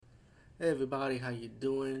Hey everybody, how you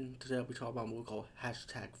doing? Today we talk about a movie called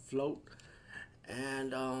 #Float,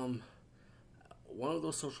 and one of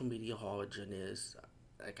those social media origin is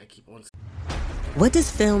like I keep on. What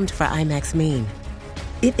does filmed for IMAX mean?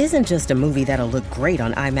 It isn't just a movie that'll look great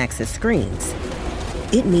on IMAX's screens.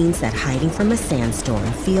 It means that hiding from a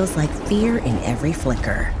sandstorm feels like fear in every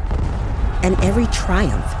flicker. And every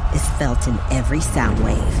triumph is felt in every sound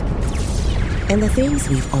wave. And the things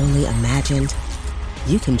we've only imagined,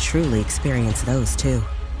 you can truly experience those too.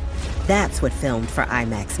 That's what filmed for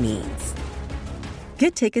IMAX means.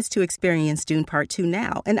 Get tickets to experience Dune Part 2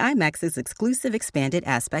 now and IMAX's exclusive expanded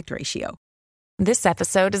aspect ratio. This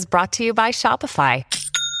episode is brought to you by Shopify.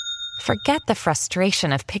 Forget the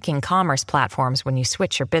frustration of picking commerce platforms when you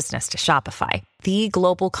switch your business to Shopify, the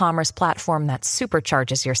global commerce platform that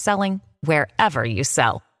supercharges your selling wherever you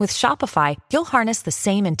sell. With Shopify, you'll harness the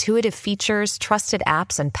same intuitive features, trusted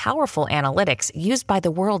apps, and powerful analytics used by the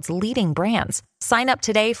world's leading brands. Sign up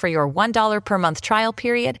today for your $1 per month trial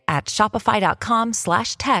period at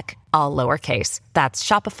shopify.com/tech, all lowercase. That's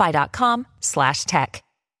shopify.com/tech.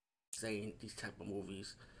 Saying these type of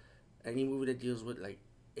movies, any movie that deals with like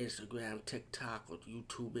Instagram, TikTok, or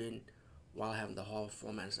YouTubing, while having the horror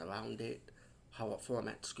formats around it,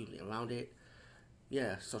 around it.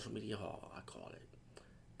 Yeah, social media horror, I call it.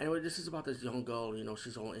 Anyway, this is about this young girl.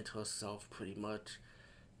 She's all into herself pretty much.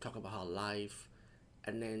 Talk about her life,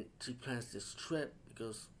 and then she plans this trip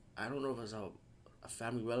because I don't know if it's a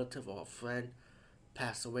family relative or a friend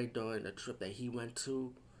passed away during the trip that he went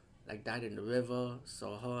to, like died in the river.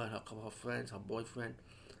 So her and her couple of friends, her boyfriend,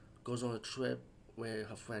 goes on a trip where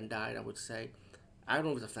her friend died. I would say, I don't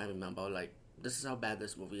know if it's a family member. Like, this is how bad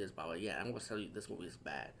this movie is. But yeah, I'm gonna tell you this movie is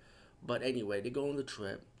bad. But anyway, they go on the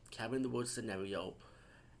trip, cabin in the woods scenario,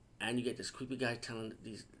 and you get this creepy guy telling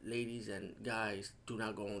these ladies and guys, do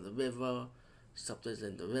not go on the river. Something's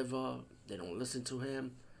in the river. They don't listen to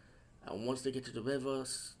him. And once they get to the river,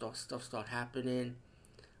 stuff start happening.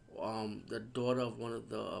 The daughter of one of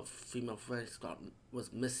the female friends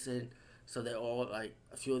was missing. So they all, like,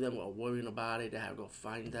 a few of them were worrying about it. They had to go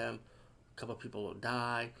find them. A couple of people will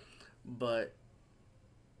die. But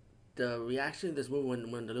the reaction in this movie when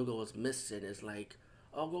the little girl was missing is like,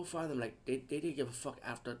 oh, go find them. Like, they didn't give a fuck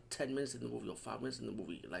after 10 minutes in the movie or 5 minutes in the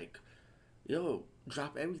movie. Like, yo,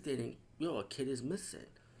 drop everything and, yo, a kid is missing.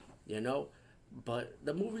 You know? But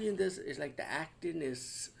the movie in this is like the acting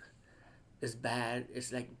is bad.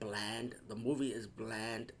 It's like bland. The movie is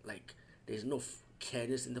bland. Like, there's no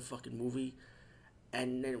careness in the fucking movie.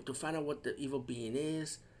 And then to find out what the evil being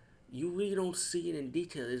is, you really don't see it in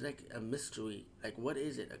detail. It's like a mystery. Like, what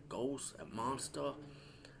is it? A ghost? A monster?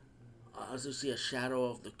 As you see a shadow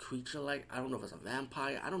of the creature, like, I don't know if it's a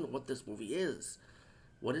vampire. I don't know what this movie is.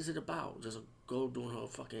 What is it about? Just a girl doing her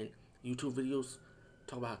fucking YouTube videos,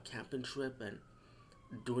 talk about a camping trip and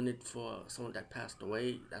doing it for someone that passed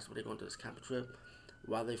away. That's what they're going to this camping trip.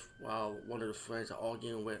 While one of the friends are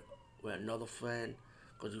arguing with another friend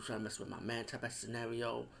because you trying to mess with my man type of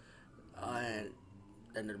scenario, and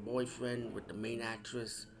then the boyfriend with the main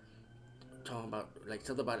actress talking about like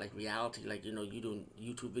something about like reality, like you doing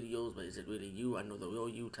YouTube videos, but is it really you? I know the real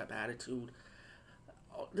you type of attitude.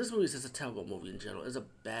 This movie is just a terrible movie in general. It's a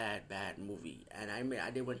bad movie, and I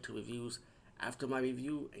did went to reviews after my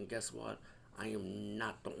review, and guess what? I am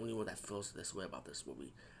not the only one that feels this way about this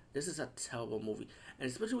movie. This is a terrible movie, and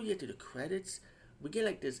especially when you get to the credits, we get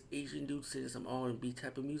like this Asian dude singing some R&B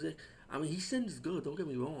type of music. I mean, he sings good. Don't get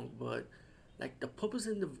me wrong, but like the purpose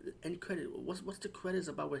in the end credit, what's the credits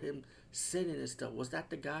about with him singing and stuff? Was that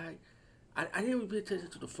the guy? I didn't even pay attention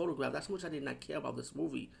to the photograph. That's how much I did not care about this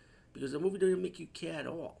movie because the movie didn't make you care at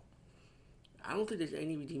all. I don't think there's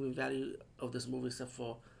any redeeming value of this movie except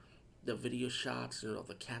for the video shots,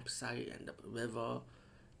 the campsite and the river.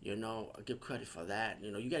 I give credit for that.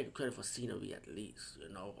 You gotta give credit for scenery at least,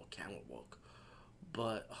 or camera work.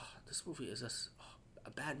 But this movie is just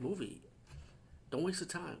a bad movie. Don't waste your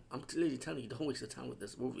time. I'm literally telling you, don't waste your time with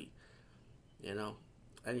this movie.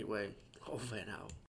 Anyway, over and out.